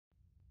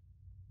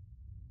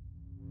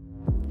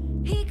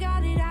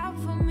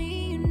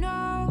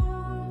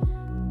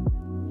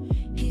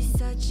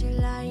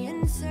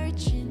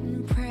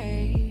searching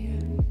prey.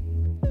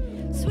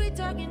 Sweet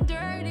talking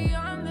dirty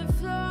on the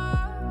floor.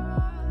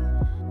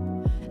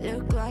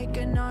 Look like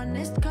an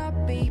honest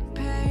copy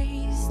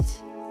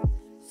paste.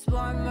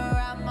 Swarm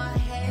around my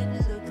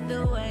head, look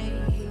the way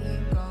he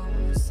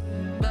goes.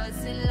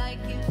 Buzzing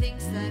like he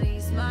thinks that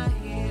he's my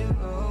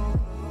hero.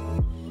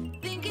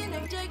 Thinking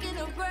of taking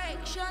a break,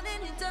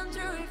 shutting it down to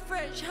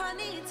refresh.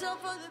 Honey, it's all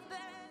for the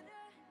better.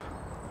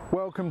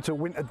 Welcome to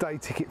winter day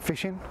ticket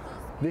fishing.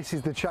 This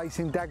is the Chase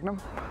in Dagenham.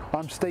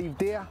 I'm Steve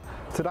Deere.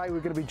 Today we're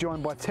going to be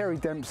joined by Terry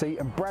Dempsey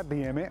and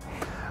Bradley Emmett,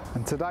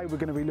 and today we're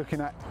going to be looking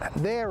at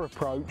their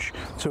approach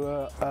to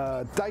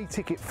a day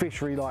ticket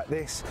fishery like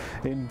this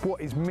in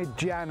what is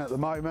mid-Jan at the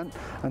moment,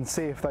 and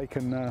see if they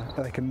can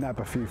nab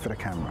a few for the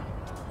camera.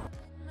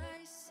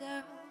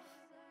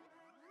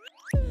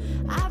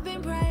 I've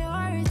been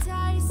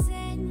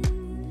prioritizing,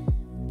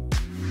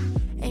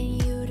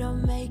 and you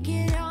don't make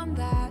it on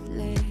that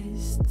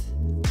list.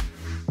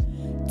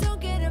 Don't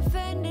get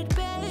offended,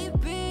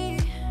 baby.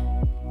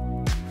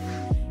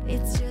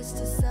 It's just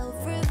a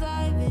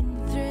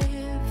self-reviving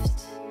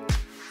thrift.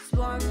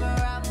 Swarm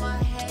around my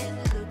head,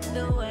 look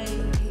the way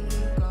he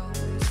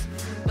goes.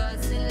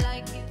 Buzzing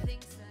like he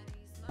thinks that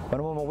he's my... When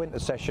I'm on my winter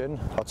session,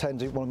 I tend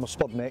to, one of my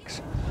spod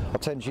mix, I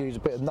tend to use a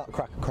bit of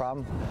nutcracker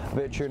crumb, a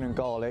bit of tuna and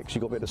garlic, so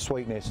you've got a bit of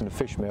sweetness and the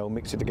fish meal,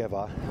 mix it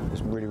together.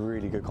 It's a really,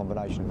 really good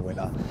combination in the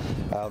winter.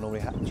 I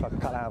normally try to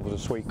cut handfuls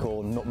of sweet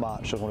corn, not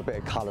much, just want a bit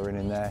of colouring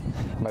in there,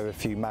 maybe a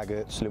few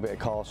maggots, a little bit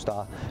of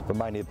caster, but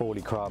mainly a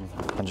baldy crumb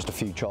and just a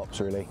few chops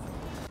really.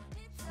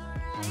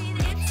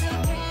 It's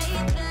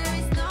okay, there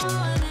is no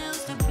one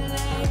else to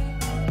blame.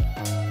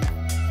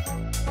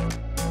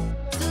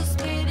 So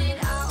spit it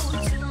out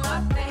to my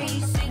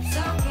face, it's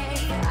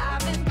okay.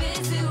 I've been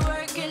busy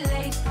working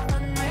late,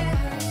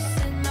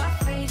 unrehearsing my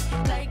fate,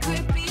 like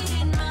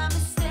repeating my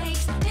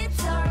mistakes.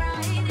 It's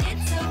alright,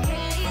 it's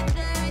okay,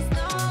 there is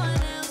no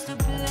one else to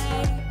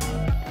blame.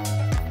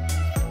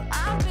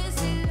 I'm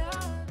busy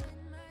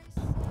loving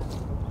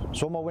myself.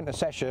 So on my winter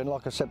session,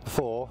 like I said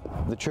before,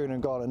 the tuna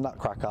and garlic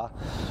nutcracker,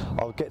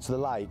 I'll get to the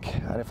lake,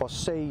 and if I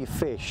see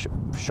fish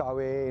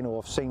showing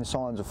or I've seen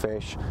signs of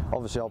fish,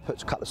 obviously I'll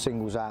put a couple of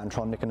singles out and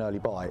try and nick an early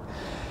bite.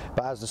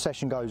 But as the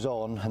session goes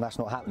on and that's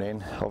not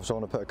happening, obviously I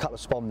want to put a couple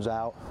of spoms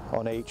out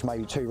on each,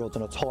 maybe 2 rods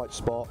on a tight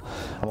spot,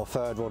 and my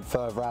 3rd rod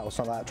further out or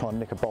something like that, try and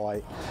nick a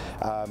bite.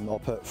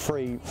 I'll put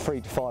three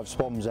to five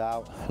spoms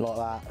out like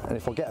that, and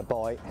if I get a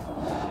bite,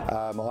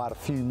 I'll add a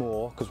few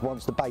more, because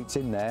once the bait's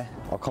in there,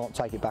 I can't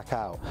take it back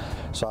out.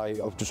 So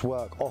I'll just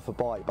work off a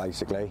bite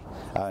basically,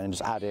 and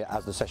just add it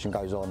as the session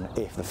goes on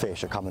if the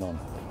fish are coming on.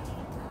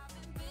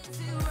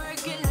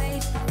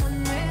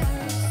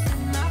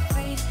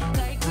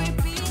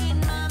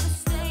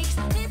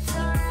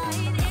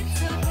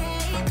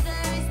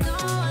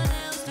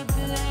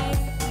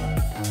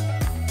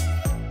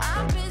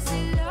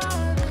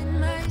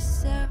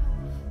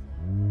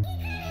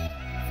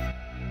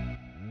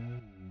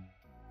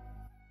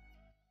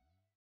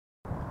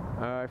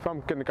 If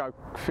I'm going to go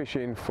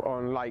fishing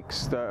on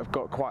lakes that have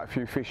got quite a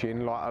few fish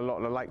in, like a lot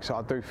of the lakes that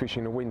I do fish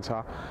in the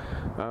winter,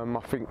 I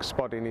think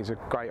spodding is a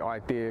great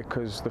idea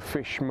because the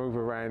fish move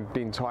around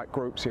in tight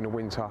groups in the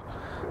winter.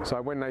 So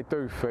when they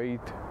do feed,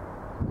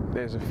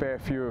 there's a fair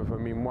few of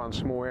them in one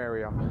small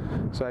area.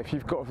 So if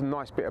you've got a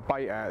nice bit of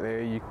bait out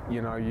there, you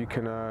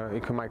can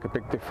it can make a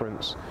big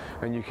difference,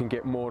 and you can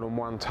get more than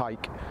one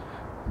take.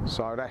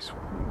 So that's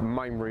the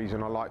main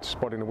reason I like to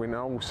spot in the winter.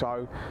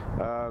 Also,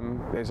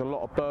 there's a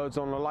lot of birds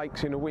on the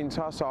lakes in the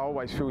winter, so I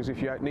always feel as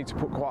if you need to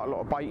put quite a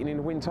lot of bait in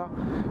the winter,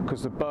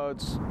 because the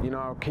birds,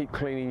 keep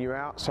cleaning you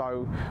out.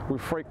 So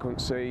with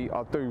frequency,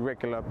 I do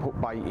regular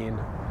put bait in,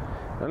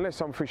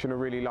 unless I'm fishing a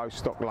really low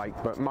stock lake,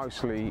 but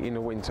mostly in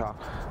the winter,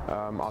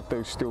 I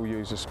do still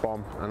use a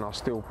spom and I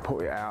still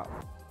put it out.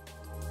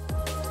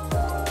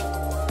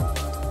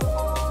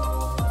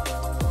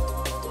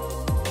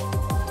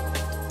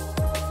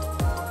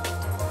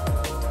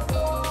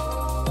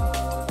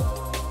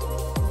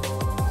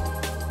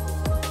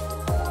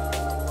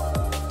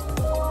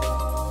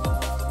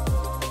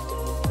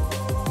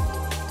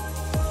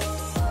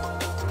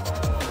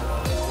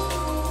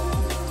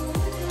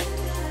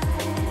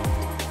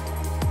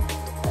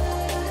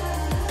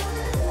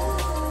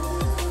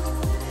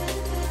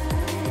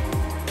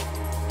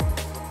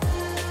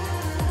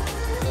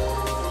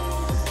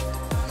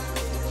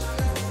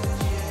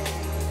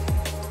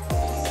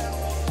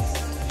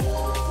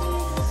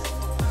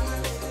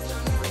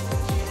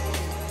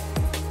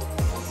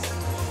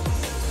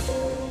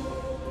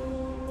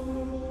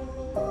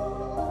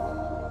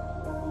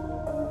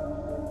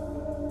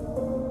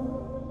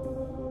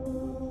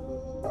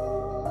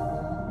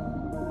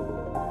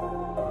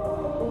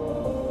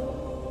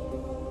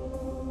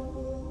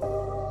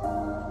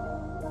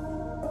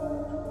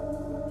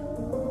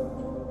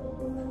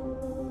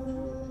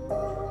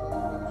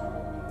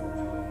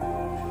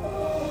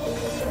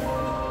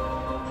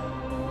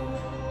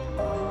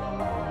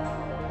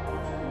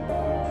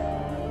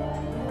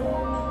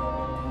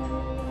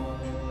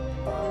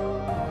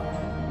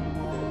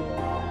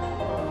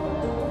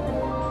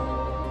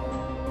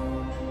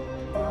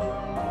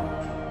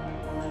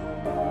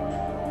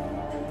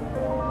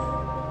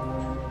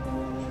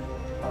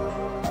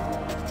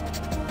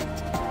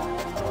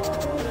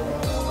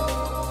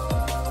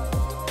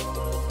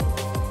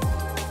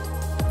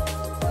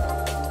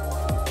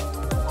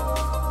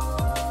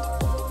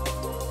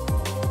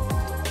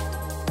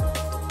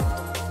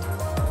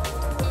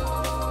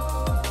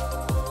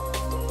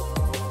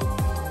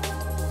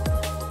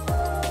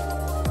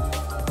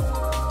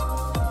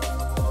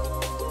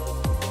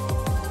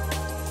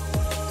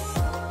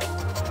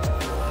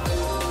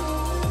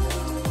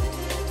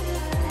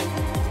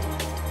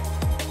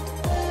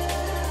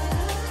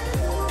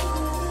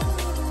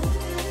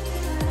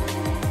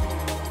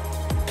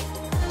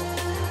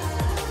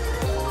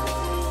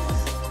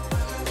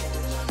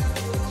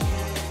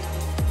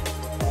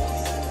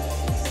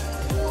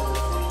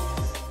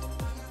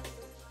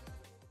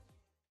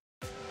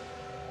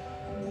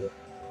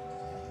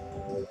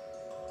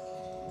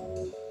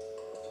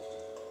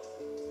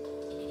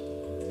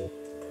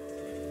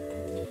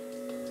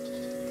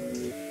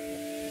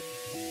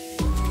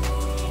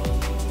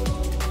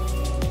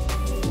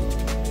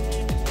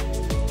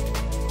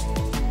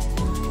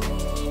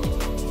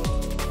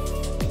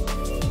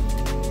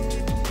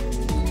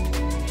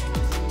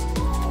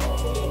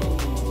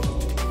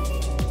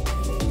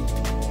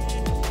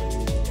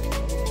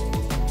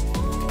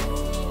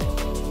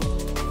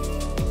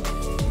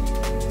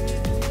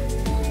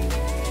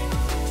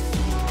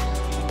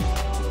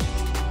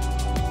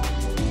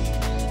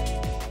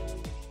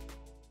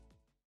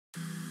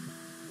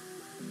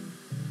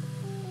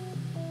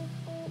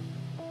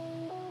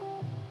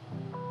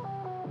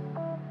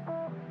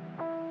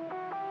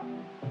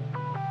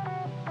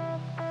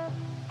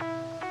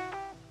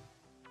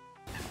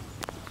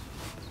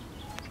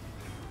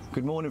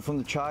 Good morning from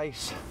the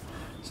chase.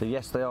 So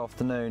yesterday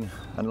afternoon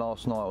and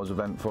last night was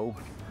eventful.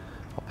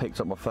 I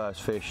picked up my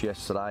first fish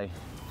yesterday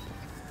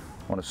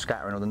on a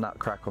scattering of the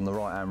nutcracker on the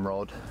right hand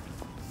rod.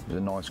 It was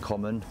a nice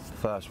common,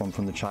 first one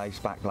from the chase,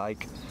 back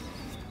lake.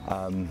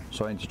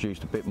 So I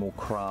introduced a bit more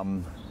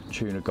crumb,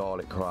 tuna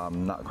garlic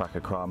crumb, nutcracker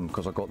crumb,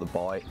 because I got the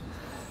bite.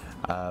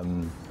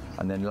 And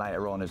then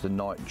later on, as the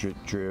night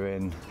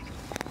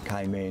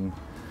came in,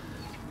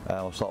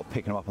 I started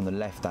picking them up on the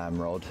left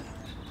hand rod.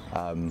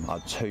 I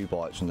had 2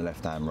 bites from the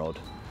left hand rod.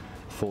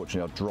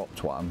 Fortunately I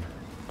dropped one,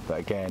 but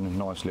again,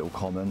 nice little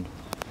common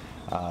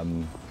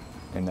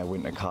in their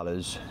winter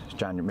colours.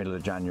 It's middle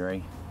of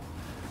January,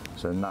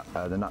 so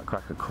the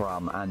nutcracker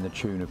crumb and the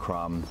tuna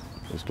crumb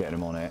is getting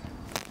them on it.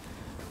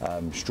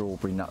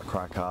 Strawberry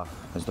nutcracker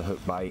as the hook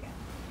bait.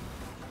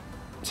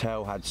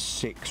 Tail had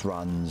 6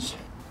 runs,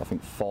 I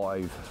think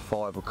 5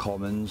 were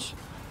commons.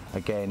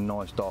 Again,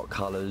 nice dark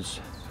colours,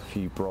 a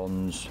few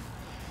bronze,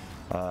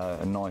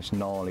 a nice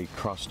gnarly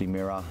crusty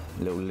mirror,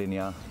 little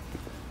linear.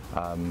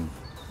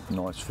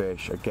 Nice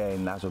fish.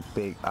 Again, that's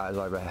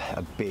over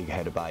a big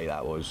head of bait.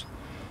 That was.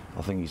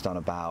 I think he's done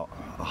about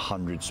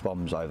 100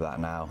 spoms over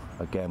that now.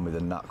 Again with a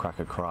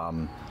nutcracker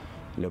crumb,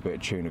 a little bit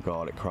of tuna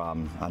garlic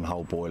crumb, and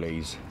whole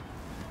boilies.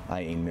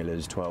 18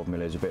 millers, 12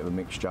 millers, a bit of a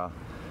mixture.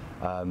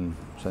 So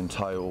in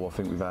total, I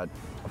think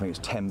it's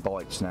 10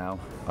 bites now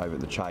over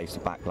at the chase, the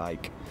back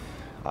lake.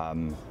 A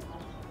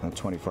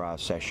 24-hour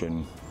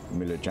session,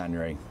 middle of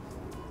January.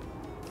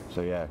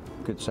 So yeah,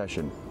 good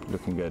session,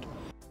 looking good.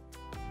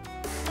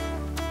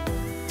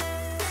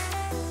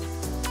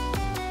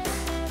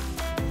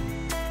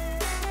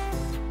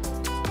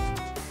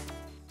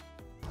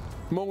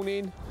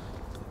 Morning,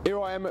 here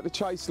I am at the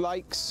Chase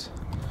Lakes.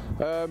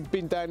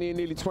 Been down here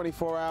nearly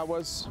 24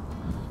 hours.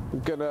 I'm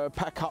gonna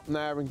pack up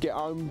now and get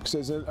home because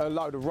there's a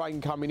load of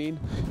rain coming in.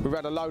 We've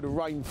had a load of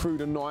rain through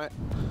the night,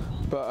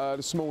 but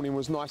this morning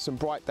was nice and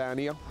bright down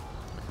here.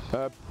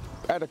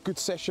 Had a good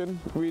session,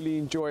 really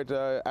enjoyed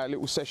our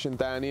little session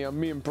down here.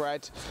 Me and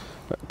Brad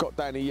got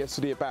down here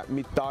yesterday about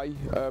midday.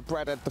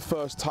 Brad had the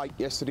first take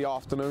yesterday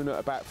afternoon at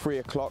about 3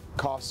 o'clock,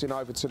 casting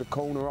over to the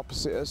corner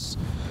opposite us.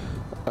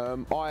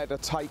 I had a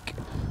take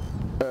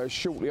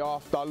shortly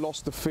after, I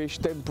lost the fish,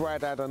 then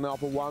Brad had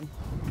another one.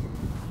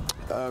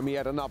 He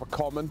had another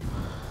common,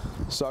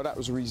 so that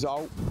was a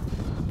result.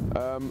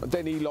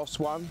 Then he lost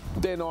one,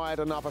 then I had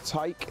another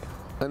take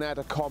and had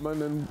a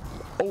common, and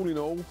all in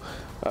all,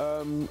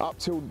 up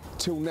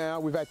till now,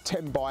 we've had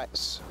 10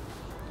 bites,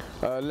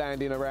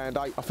 landing around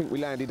 8, I think we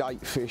landed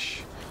 8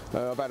 fish.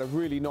 I've had a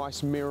really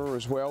nice mirror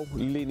as well,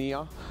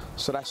 linear,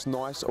 so that's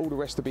nice. All the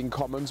rest have been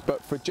commons,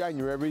 but for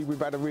January we've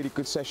had a really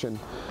good session.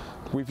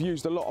 We've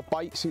used a lot of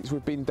bait since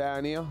we've been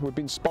down here. We've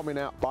been spomming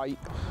out bait.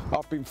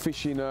 I've been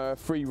fishing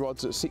 3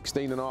 rods at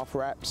 16.5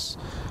 wraps,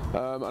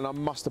 and I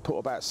must have put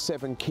about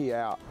 7 key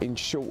out in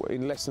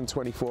less than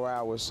 24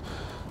 hours.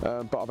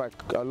 But I've had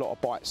a lot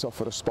of bites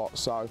off of the spot,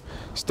 so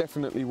it's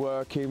definitely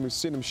working. We've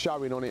seen them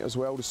showing on it as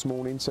well this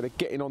morning, so they're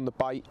getting on the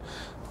bait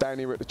down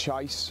here at the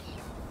chase.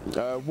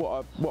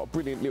 What a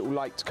brilliant little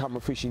lake to come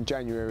and fish in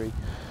January,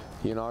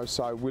 you know,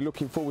 so we're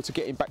looking forward to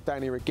getting back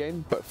down here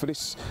again. But for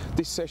this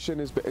session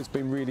has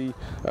been really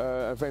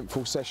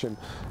eventful session.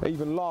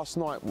 Even last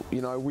night,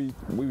 you know, we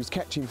was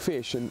catching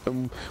fish,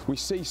 and we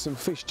see some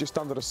fish just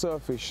under the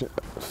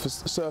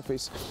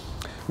surface.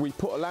 We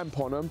put a lamp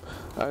on them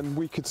and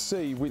we could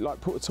see, we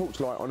like put a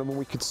torchlight on them and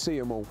we could see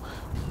them all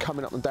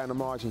coming up and down the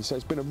margin. So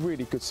it's been a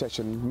really good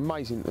session.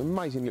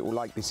 Amazing little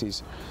lake this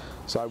is.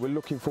 So we're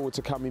looking forward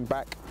to coming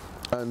back,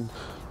 and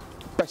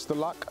best of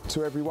luck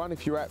to everyone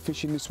if you're out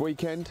fishing this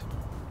weekend.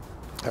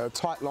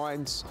 Tight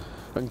lines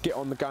and get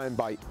on the game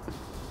bait.